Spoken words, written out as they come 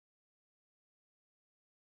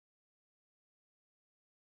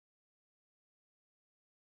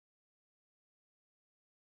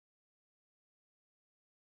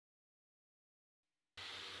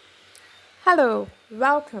Hello,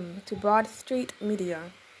 welcome to Broad Street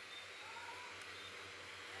Media.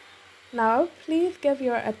 Now, please give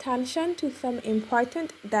your attention to some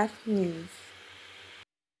important deaf news.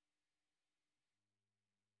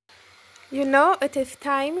 You know it is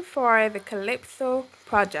time for the Calypso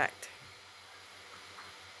project.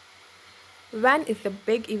 When is the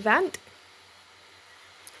big event?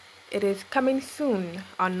 It is coming soon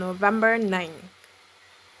on November 9th.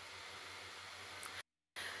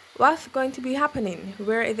 What's going to be happening?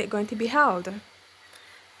 Where is it going to be held?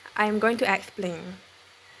 I am going to explain.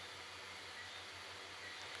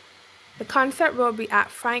 The concert will be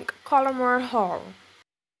at Frank Collymore Hall.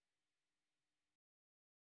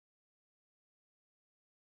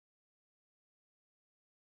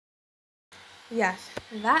 Yes,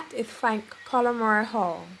 that is Frank Collymore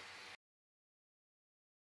Hall.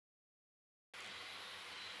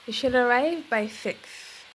 You should arrive by 6.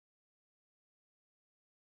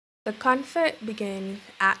 The concert begins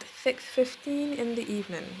at 6:15 in the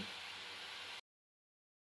evening.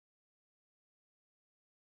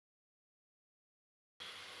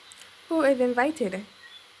 Who is invited?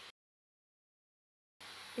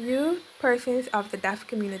 You, persons of the deaf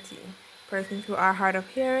community, persons who are hard of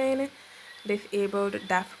hearing, disabled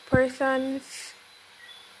deaf persons,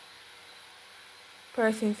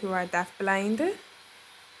 persons who are deaf blind,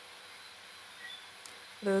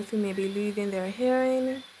 those who may be losing their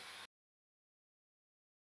hearing,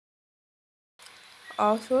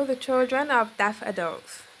 also the children of deaf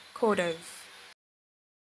adults, CODAs.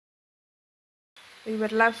 We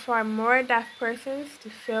would love for more deaf persons to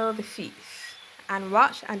fill the seats and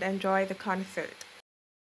watch and enjoy the concert.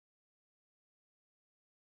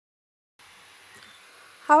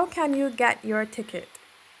 How can you get your ticket?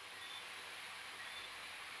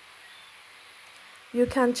 You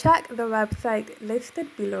can check the website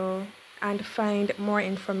listed below and find more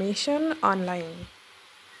information online.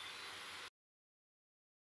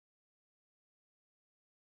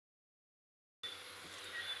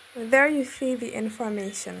 There you see the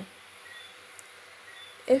information.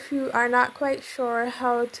 If you are not quite sure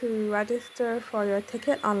how to register for your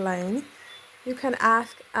ticket online, you can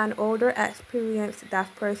ask an older experienced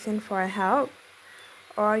deaf person for help,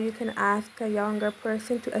 or you can ask a younger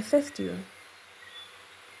person to assist you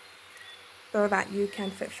so that you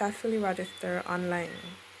can successfully register online.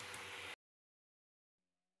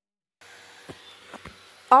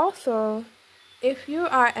 Also, if you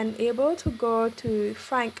are unable to go to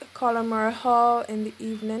Frank Collymore Hall in the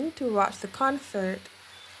evening to watch the concert,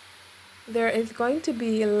 there is going to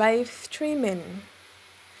be live streaming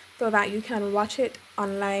so that you can watch it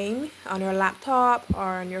online on your laptop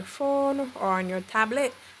or on your phone or on your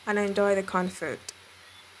tablet and enjoy the concert.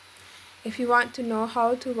 If you want to know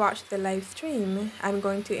how to watch the live stream, I'm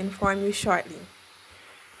going to inform you shortly.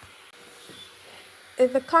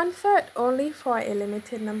 Is the concert only for a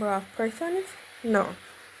limited number of persons? No,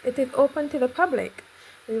 it is open to the public.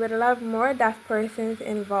 We would love more deaf persons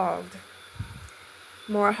involved.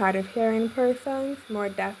 More hard of hearing persons, more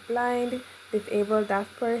deaf blind, disabled deaf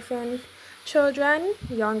persons, children,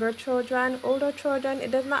 younger children, older children, it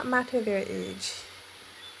does not matter their age.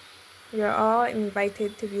 You're all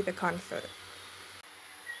invited to view the concert.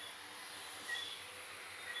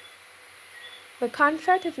 The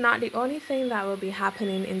concert is not the only thing that will be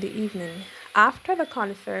happening in the evening. After the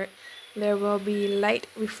concert, there will be light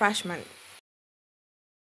refreshments.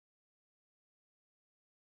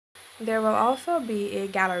 There will also be a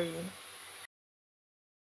gallery.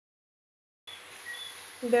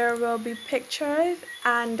 There will be pictures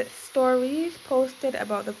and stories posted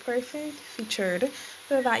about the persons featured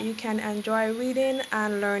so that you can enjoy reading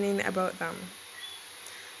and learning about them.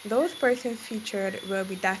 Those persons featured will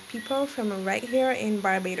be deaf people from right here in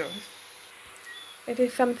Barbados. It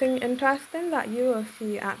is something interesting that you will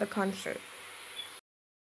see at the concert.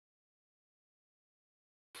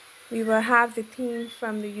 We will have the team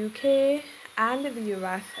from the UK and the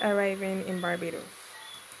US arriving in Barbados.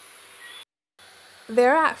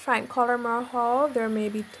 There at Frank Collymore Hall, there may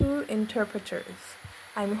be 2 interpreters.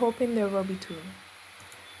 I'm hoping there will be 2.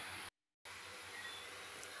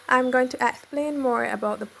 I'm going to explain more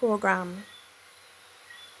about the program.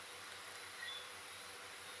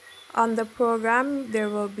 On the program, there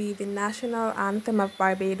will be the national anthem of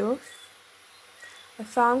Barbados, a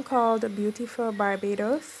song called Beautiful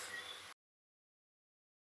Barbados.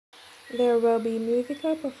 There will be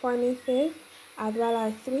musical performances as well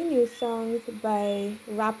as 3 new songs by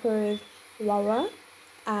rappers Wawa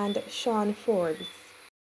and Sean Forbes.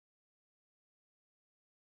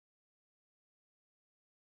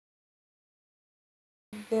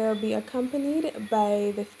 They'll be accompanied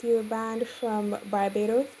by the steel band from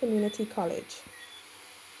Barbados Community College.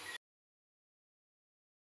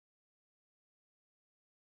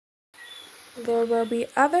 There will be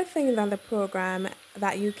other things on the program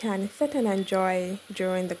that you can sit and enjoy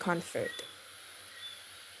during the concert.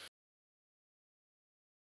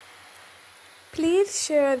 Please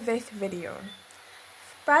share this video.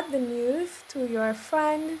 Spread the news to your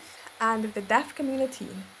friends and the deaf community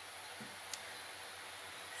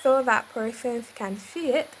so that persons can see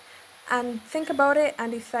it and think about it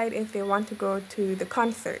and decide if they want to go to the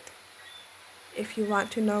concert. If you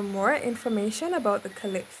want to know more information about the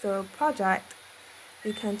Calypso project,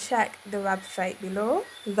 you can check the website below,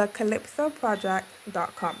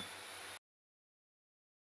 thecalypsoproject.com.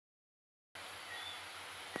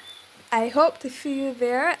 I hope to see you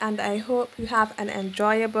there, and I hope you have an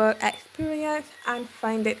enjoyable experience and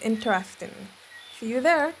find it interesting. See you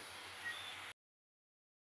there!